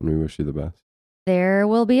 and we wish you the best. There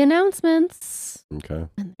will be announcements, Okay.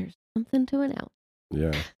 and there's something to announce.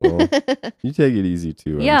 Yeah. Well, you take it easy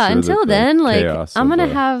too. I'm Yeah, sure until that the then, like, chaos I'm of,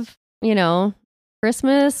 gonna have,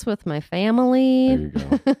 Christmas with my family. There you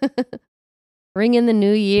go. Ring in the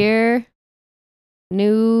new year.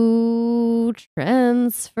 New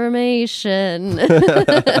transformation. There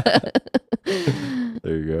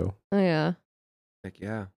you go. Oh, yeah. Heck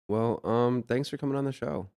yeah. Well, thanks for coming on the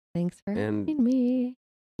show. Thanks for And- having me.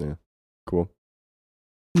 Cool.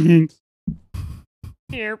 Thanks.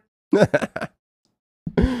 Here.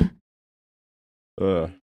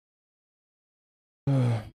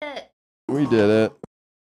 We did it.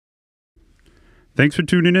 Thanks for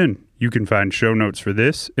tuning in. You can find show notes for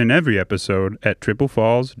this and every episode at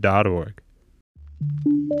triplefalls.org.